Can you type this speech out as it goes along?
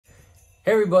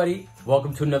Hey everybody,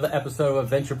 welcome to another episode of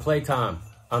Adventure Playtime.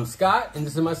 I'm Scott and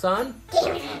this is my son.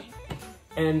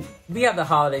 And we have the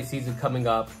holiday season coming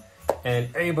up and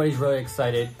everybody's really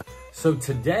excited. So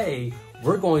today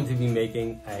we're going to be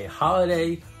making a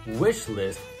holiday wish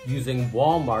list using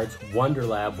Walmart's Wonder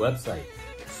Lab website.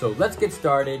 So let's get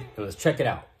started and let's check it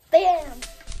out. Bam!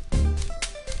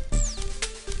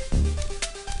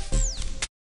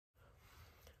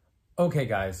 Okay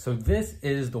guys, so this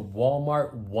is the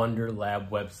Walmart Wonder Lab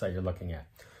website you're looking at.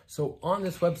 So on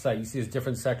this website, you see there's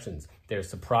different sections. There's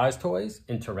surprise toys,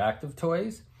 interactive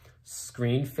toys,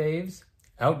 screen faves,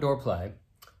 outdoor play,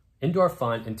 indoor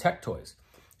fun, and tech toys.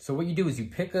 So what you do is you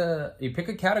pick a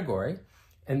category,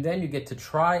 and then you get to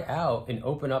try out and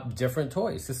open up different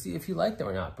toys to see if you like them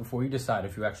or not before you decide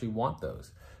if you actually want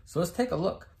those. So let's take a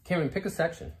look. Cameron, pick a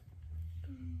section.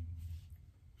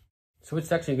 So which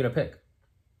section are you gonna pick?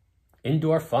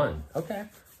 Indoor fun. Okay,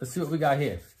 let's see what we got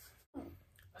here.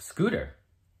 A scooter.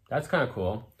 That's kind of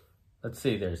cool. Let's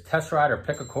see, there's test ride or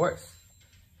pick a course.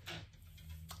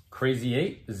 Crazy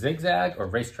 8, zigzag, or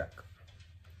racetrack.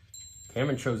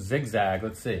 Cameron chose zigzag.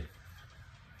 Let's see.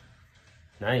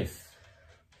 Nice.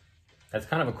 That's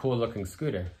kind of a cool looking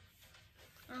scooter.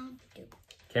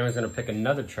 Cameron's gonna pick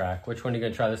another track. Which one are you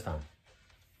gonna try this time?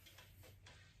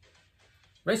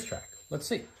 Racetrack. Let's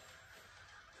see.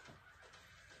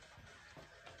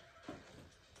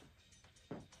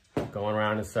 Going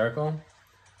around in a circle.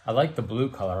 I like the blue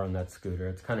color on that scooter.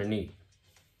 It's kind of neat.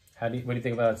 What do you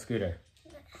think about that scooter?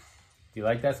 Do you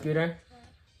like that scooter?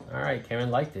 All right,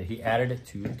 Cameron liked it. He added it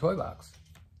to the toy box.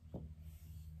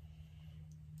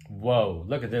 Whoa,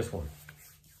 look at this one.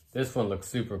 This one looks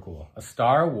super cool. A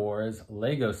Star Wars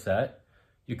Lego set.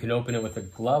 You can open it with a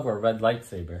glove or a red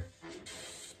lightsaber.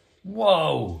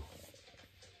 Whoa!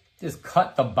 Just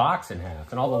cut the box in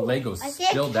half and all the Legos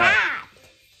spilled out.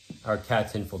 Our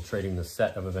cat's infiltrating the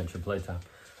set of Adventure Playtime.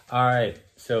 All right,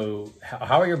 so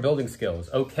how are your building skills?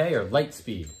 Okay or light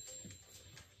speed?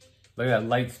 Look at that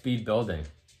light speed building.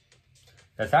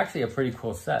 That's actually a pretty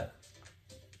cool set.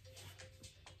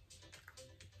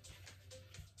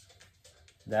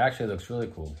 That actually looks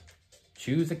really cool.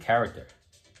 Choose a character.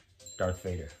 Darth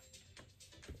Vader.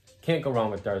 Can't go wrong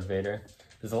with Darth Vader.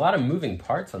 There's a lot of moving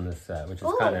parts on this set, which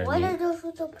is kind of neat. What are those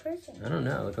little persons? I don't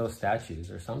know, look at those statues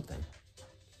or something.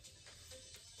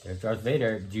 There's Darth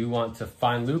Vader. Do you want to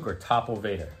find Luke or topple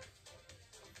Vader?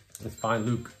 Let's find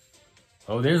Luke.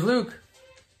 Oh, there's Luke.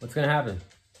 What's gonna happen?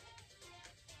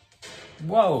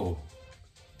 Whoa.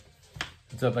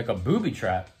 It's like a booby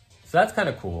trap. So that's kind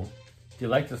of cool. Do you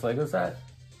like this Lego set?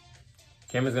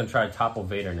 Cameron's gonna try to topple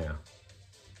Vader now.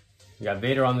 You got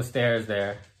Vader on the stairs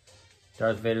there.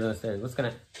 Darth Vader's on the stairs. What's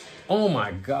gonna... Oh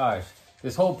my gosh.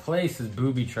 This whole place is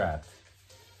booby trapped.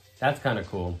 That's kind of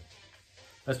cool.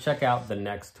 Let's check out the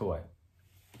next toy.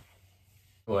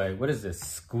 Boy, what is this?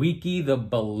 Squeaky the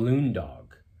Balloon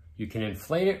Dog. You can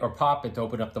inflate it or pop it to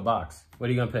open up the box. What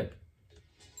are you gonna pick?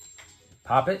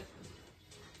 Pop it?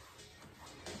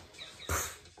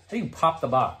 How do you pop the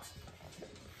box?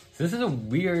 So this is a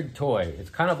weird toy.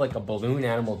 It's kind of like a balloon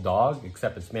animal dog,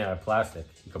 except it's made out of plastic.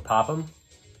 You can pop them.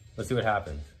 Let's see what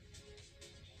happens.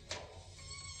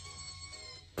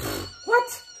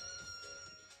 What?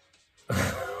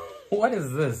 What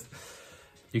is this?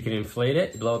 You can inflate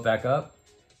it, blow it back up.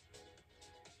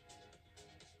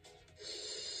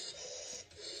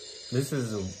 This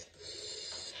is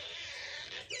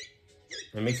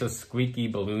it makes those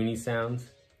squeaky balloony sounds.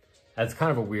 That's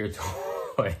kind of a weird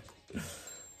toy.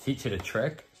 Teach it a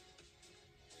trick?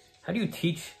 How do you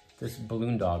teach this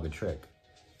balloon dog a trick?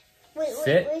 Wait,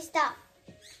 stop.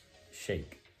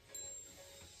 Shake.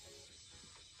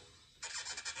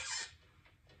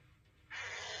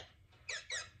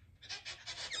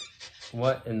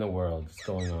 What in the world is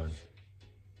going on?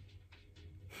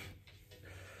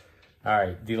 All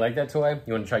right, do you like that toy?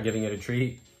 You want to try giving it a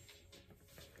treat?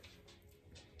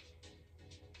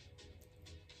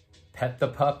 Pet the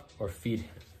pup or feed him?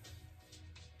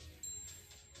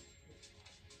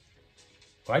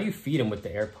 Why do you feed him with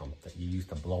the air pump that you use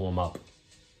to blow him up?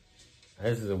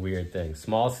 This is a weird thing.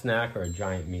 Small snack or a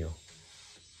giant meal?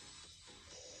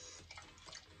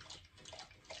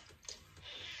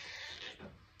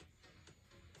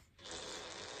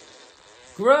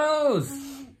 Gross!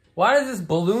 Why does this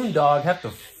balloon dog have to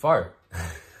fart?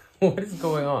 What is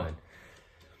going on?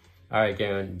 All right,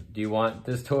 Cameron, do you want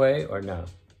this toy or no?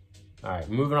 All right,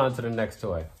 moving on to the next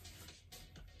toy.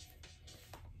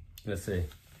 Let's see.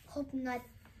 Hope not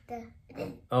the...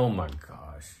 Oh my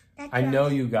gosh. I know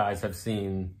you guys have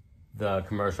seen the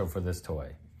commercial for this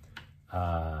toy.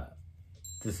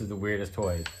 This is the weirdest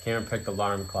toy. Cameron picked the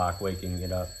alarm clock, waking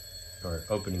it up. or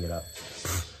opening it up.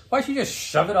 Why'd she just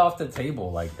shove it off the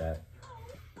table like that?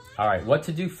 All right, what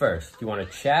to do first? Do you want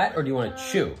to chat or do you want to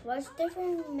chew? What's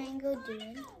different mango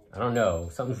doing? I don't know.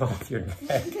 Something's wrong with your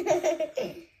neck.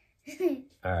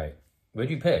 All right,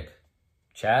 what'd you pick?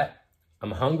 Chat?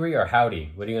 I'm hungry or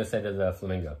howdy? What are you going to say to the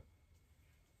flamingo?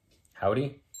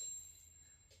 Howdy?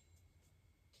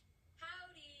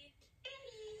 Howdy.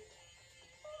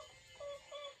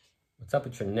 What's up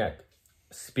with your neck?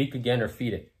 Speak again or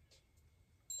feed it.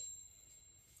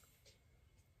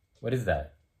 What is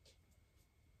that?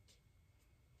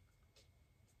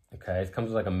 Okay, it comes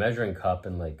with like a measuring cup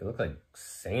and like, it looks like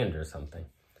sand or something.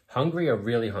 Hungry or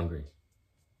really hungry?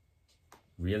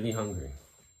 Really hungry.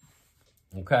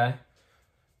 Okay.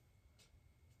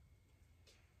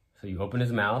 So you open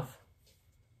his mouth,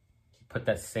 put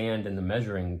that sand in the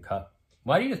measuring cup.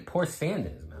 Why do you just pour sand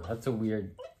in his mouth? That's a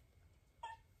weird...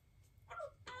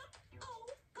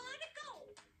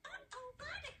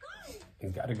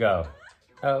 He's gotta go.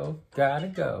 Oh, gotta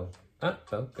go.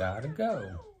 Uh-oh, gotta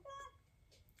go.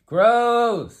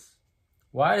 Gross!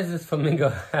 Why does this flamingo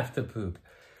have to poop?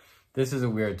 This is a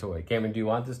weird toy. Cameron, do you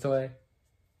want this toy?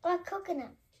 What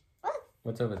coconut? What?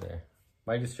 What's over there?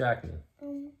 Why distract me?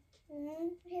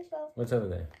 Here go. What's over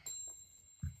there?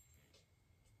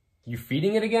 You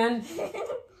feeding it again?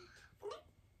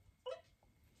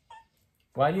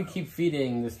 Why do you keep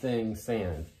feeding this thing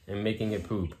sand and making it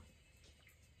poop?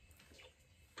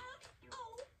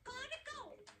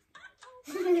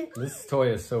 This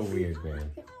toy is so weird,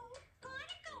 man.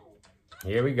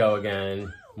 Here we go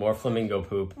again. More flamingo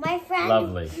poop. My friend,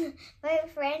 Lovely. My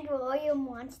friend William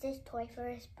wants this toy for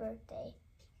his birthday.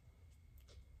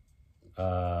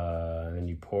 And then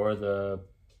you pour the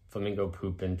flamingo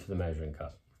poop into the measuring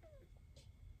cup.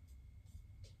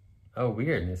 Oh,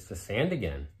 weird. It's the sand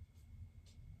again.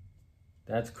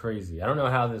 That's crazy. I don't know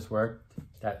how this worked.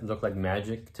 That looked like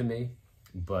magic to me,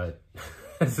 but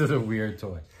this is a weird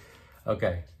toy.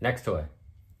 Okay, next toy.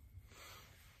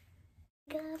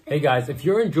 Hey guys, if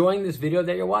you're enjoying this video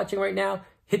that you're watching right now,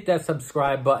 hit that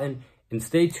subscribe button and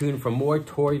stay tuned for more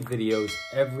toy videos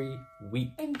every week.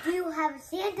 And do you have a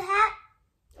Santa hat?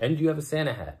 And you have a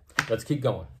Santa hat. Let's keep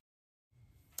going.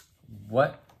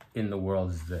 What in the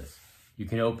world is this? You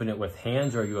can open it with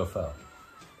hands or UFO.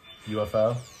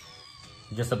 UFO?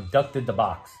 You just abducted the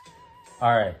box.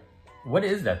 All right, what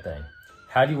is that thing?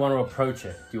 How do you want to approach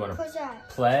it? Do you want Close your eyes.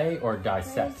 to play or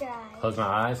dissect? Close your eyes. Close my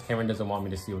eyes. Cameron doesn't want me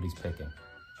to see what he's picking.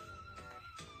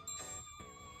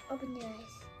 Open your eyes.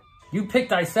 You pick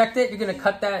dissect it? You're going to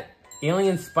cut that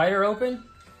alien spider open?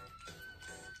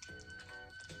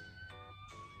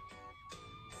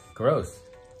 Gross.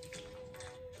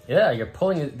 Yeah, you're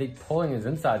pulling his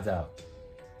insides out.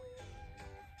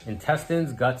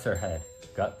 Intestines, guts, or head?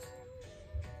 Guts.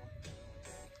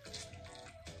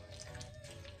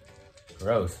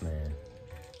 Gross, man.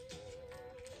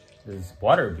 There's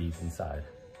water beads inside.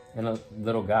 And a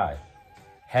little guy.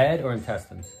 Head or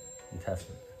intestines?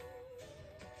 Intestines.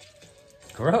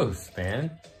 Gross,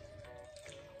 man.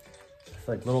 It's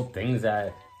like little things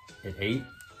that it ate.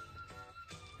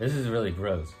 This is really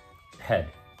gross. Head.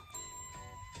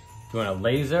 Do you want a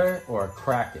laser or a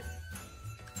crack it?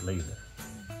 Laser.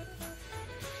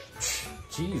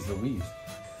 Jeez Louise.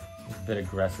 It's a bit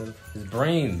aggressive. His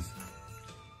brains.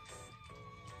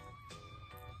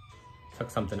 Took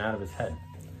something out of his head.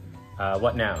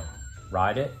 What now?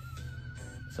 Ride it?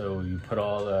 So you put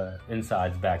all the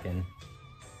insides back in.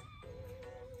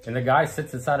 And the guy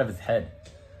sits inside of his head.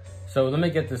 So let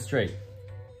me get this straight.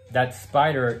 That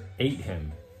spider ate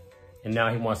him. And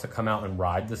now he wants to come out and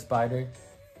ride the spider?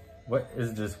 What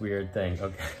is this weird thing?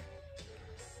 Okay.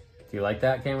 Do you like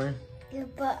that, Cameron? Yeah,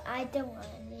 but I don't want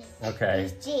it. Okay.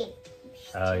 It's cheap.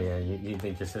 Oh yeah, you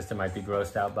think your sister might be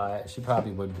grossed out by it? She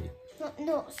probably would be.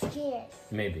 No, scared.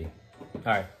 Maybe.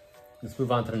 All right, let's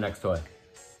move on to the next toy.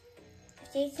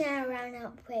 She's not around,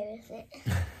 I'll play with it.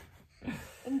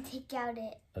 And take out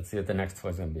it. Let's see what the next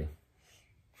toy's gonna be.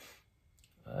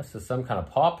 This is some kind of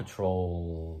Paw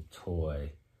Patrol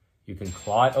toy. You can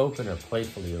claw it open or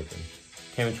playfully open.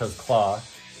 Cameron chose claw.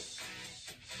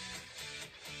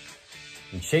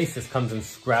 And Chase just comes and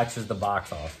scratches the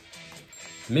box off.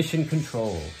 Mission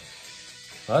control.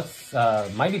 Well, that's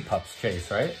Mighty Pups Chase,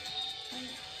 right?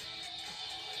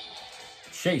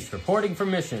 Chase reporting for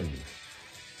mission.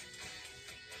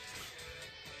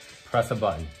 Press a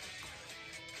button.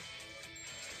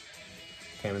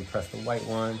 Cameron press the white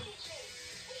one.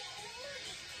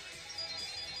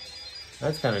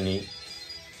 That's kind of neat.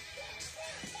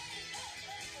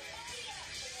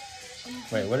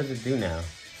 Wait, what does it do now?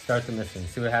 Start the mission.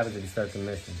 See what happens if you start the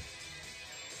mission.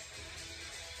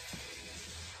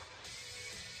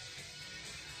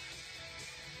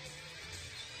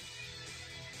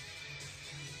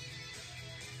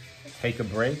 take a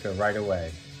break, or right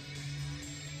away?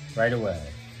 Right away.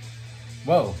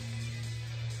 Whoa.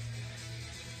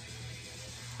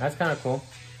 That's kind of cool.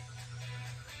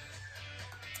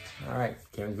 All right,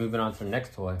 Cameron's moving on to the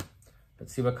next toy.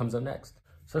 Let's see what comes up next.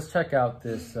 So let's check out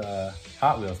this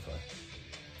Hot Wheels toy.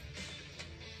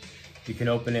 You can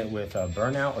open it with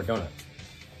Burnout or Donut.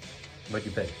 What'd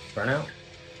you pick? Burnout?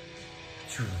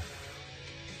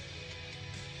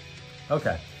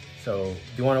 Okay, so do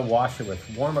you want to wash it with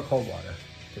warm or cold water?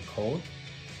 Is it cold?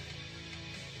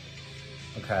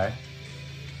 Okay,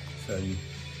 so you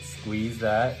squeeze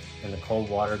that and the cold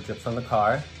water drips on the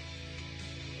car.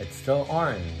 It's still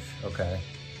orange, okay.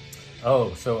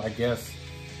 Oh, so I guess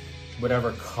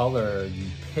whatever color you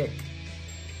pick,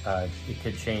 it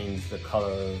could change the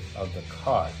color of the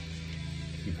car.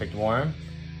 You picked warm,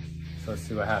 so let's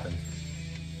see what happens.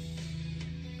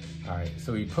 All right,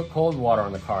 so we put cold water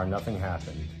on the car, nothing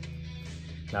happened.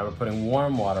 Now we're putting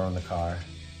warm water on the car.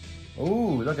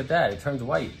 Ooh, look at that, it turns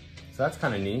white. So that's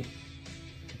kind of neat.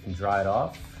 You can dry it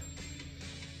off.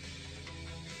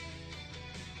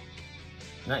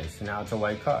 Nice, so now it's a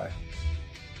white car.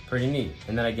 Pretty neat.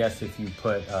 And then I guess if you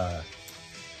put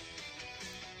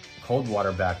cold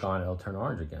water back on, it'll turn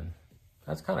orange again.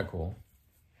 That's kind of cool.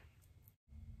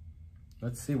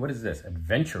 Let's see, what is this?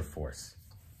 Adventure Force.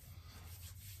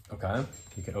 Okay,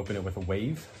 you can open it with a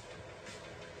wave.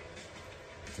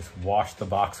 Just wash the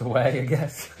box away, I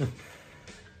guess.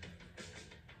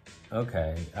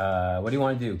 Okay, what do you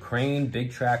want to do? Crane,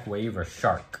 Big Track, Wave, or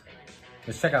Shark?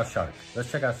 Let's check out Shark.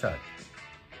 Let's check out Shark.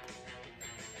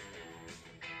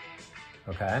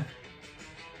 Okay,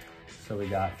 so we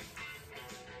got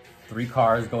 3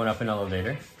 cars going up an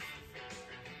elevator.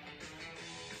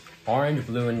 Orange,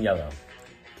 blue, and yellow.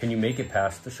 Can you make it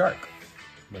past the shark?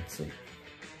 Let's see.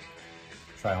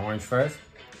 Try orange first.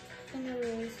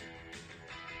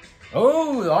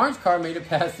 Oh, the orange car made it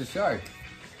past the shark.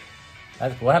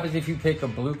 What happens if you pick a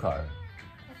blue car?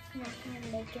 That's not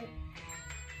gonna make it.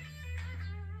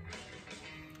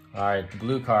 All right, the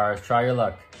blue cars, try your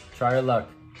luck. Try your luck.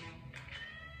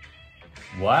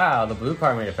 Wow, the blue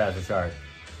car made it past the shark.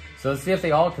 So let's see if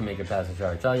they all can make it past the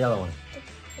shark. Try the yellow one.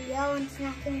 The yellow one's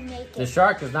not gonna make it. The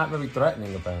shark is not very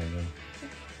threatening, apparently.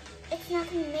 It's not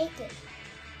gonna make it.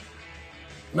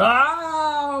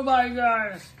 Oh my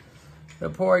gosh! The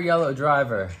poor yellow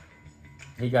driver.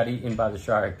 He got eaten by the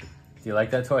shark. Do you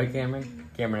like that toy, Cameron?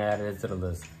 Cameron added it to the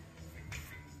list.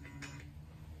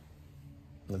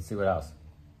 Let's see what else.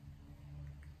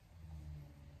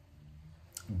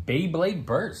 Beyblade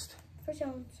Burst.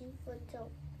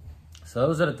 So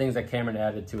those are the things that Cameron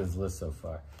added to his list so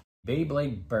far.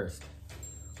 Beyblade Burst.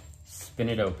 Spin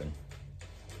it open.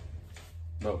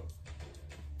 Whoa.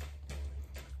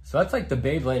 So that's like the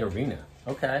Beyblade arena.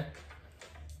 Okay.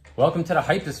 Welcome to the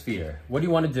Hyposphere. What do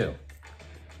you want to do?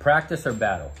 Practice or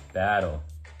battle? Battle.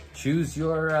 Choose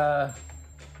your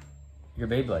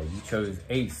Beyblade. You chose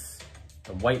Ace,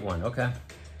 the white one. Okay.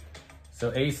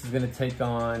 So Ace is going to take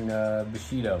on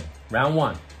Bushido. Round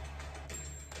 1.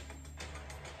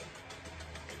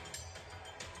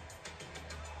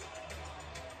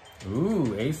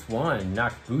 Ooh, Ace won.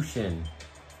 Knocked Bushin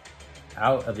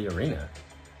out of the arena.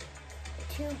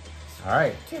 All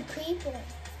right. 2 people.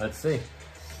 Let's see.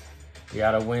 You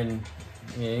gotta win.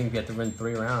 You get to win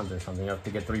 3 rounds or something. You have to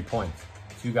get 3 points.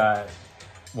 So you got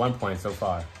 1 point so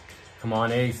far. Come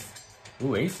on, Ace.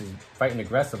 Ooh, Ace is fighting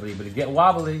aggressively, but he's getting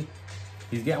wobbly.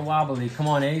 He's getting wobbly. Come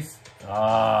on, Ace.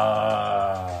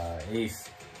 Ah, Ace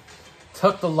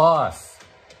took the loss.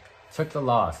 Took the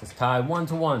loss. It's tied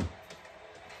 1-1.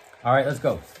 All right, let's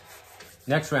go.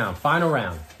 Next round, final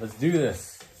round. Let's do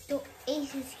this. So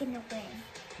Ace is gonna win.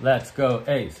 Let's go,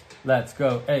 Ace. Let's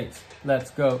go, Ace.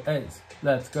 Let's go, Ace.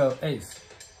 Let's go, Ace.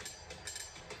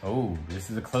 Oh, this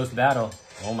is a close battle.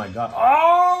 Oh my God.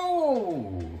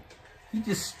 Oh! He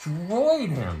destroyed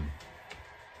him.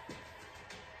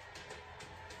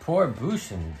 Poor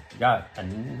Bushin got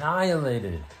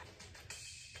annihilated.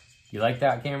 You like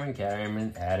that, Cameron?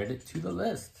 Cameron added it to the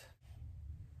list.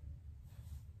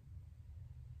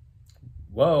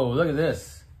 Whoa, look at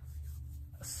this.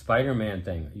 A Spider-Man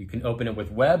thing. You can open it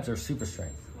with webs or super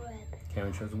strength. Web.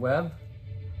 Cameron chose web.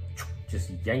 Just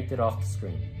yanked it off the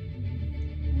screen.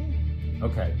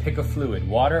 Okay, pick a fluid,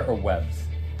 water or webs.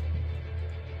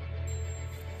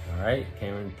 All right,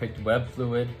 Cameron picked web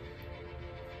fluid.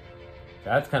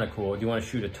 That's kind of cool. Do you want to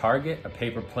shoot a target, a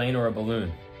paper plane, or a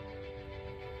balloon?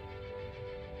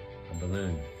 A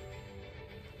balloon.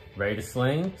 Ready to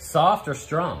sling? Soft or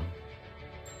strong?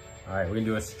 All right, we're gonna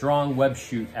do a strong web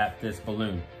shoot at this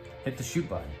balloon. Hit the shoot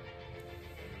button.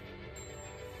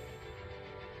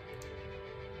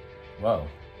 Whoa.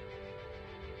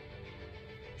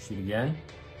 Shoot again.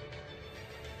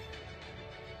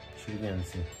 Shoot again,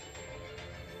 see.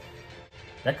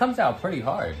 That comes out pretty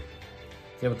hard.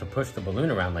 Be able to push the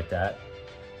balloon around like that.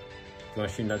 You want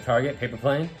to shoot another target? Paper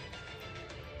plane.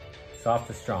 Soft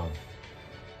to strong.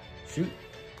 Shoot.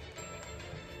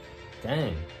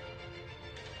 Dang.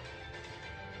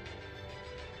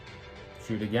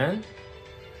 Shoot again.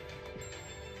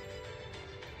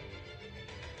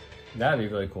 That'd be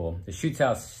really cool. It shoots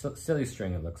out silly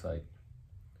string, it looks like.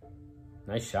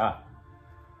 Nice shot.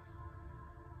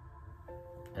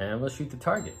 And we'll shoot the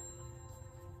target.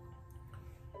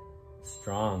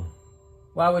 Strong.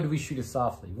 Why would we shoot it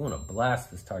softly? We want to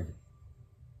blast this target.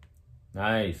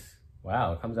 Nice.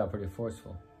 Wow, it comes out pretty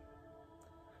forceful.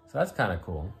 So that's kind of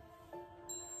cool.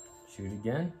 Shoot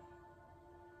again.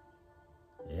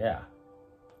 Yeah.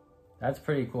 That's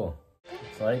pretty cool.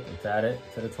 Looks like it's added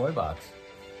to the toy box.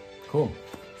 Cool.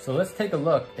 So let's take a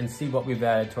look and see what we've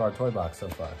added to our toy box so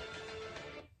far.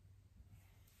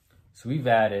 So we've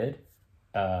added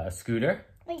a scooter.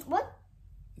 Wait, what?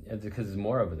 Because there's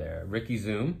more over there. Ricky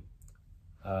Zoom,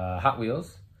 Hot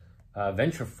Wheels,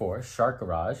 Venture Force, Shark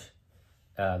Garage,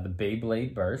 the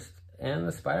Beyblade Burst, and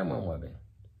the Spider-Man webbing.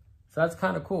 So that's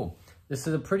kind of cool. This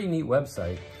is a pretty neat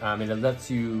website. And it lets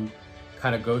you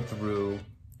kind of go through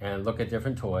and look at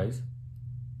different toys,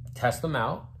 test them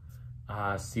out,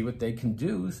 see what they can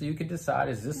do, so you can decide,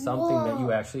 is this something that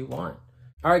you actually want?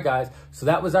 All right, guys, so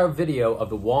that was our video of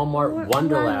the Walmart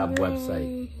Wonderlab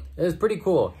website. It is pretty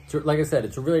cool. Like I said,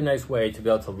 it's a really nice way to be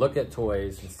able to look at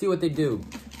toys and see what they do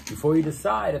before you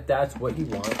decide if that's what you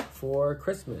want for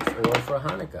Christmas or for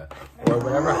Hanukkah or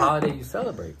whatever holiday you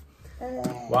celebrate.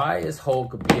 Why is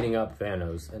Hulk beating up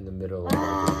Thanos in the middle of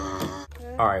our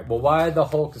video? All right, well, why the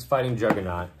Hulk is fighting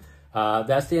Juggernaut.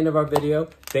 That's the end of our video.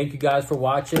 Thank you guys for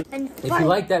watching. If you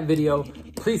like that video,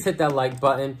 please hit that like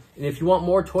button. And if you want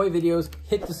more toy videos,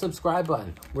 hit the subscribe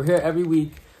button. We're here every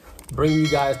week bringing you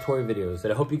guys toy videos.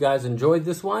 And I hope you guys enjoyed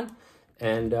this one.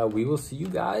 And we will see you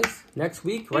guys next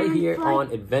week right here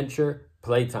on Adventure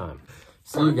Playtime.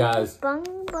 See you guys.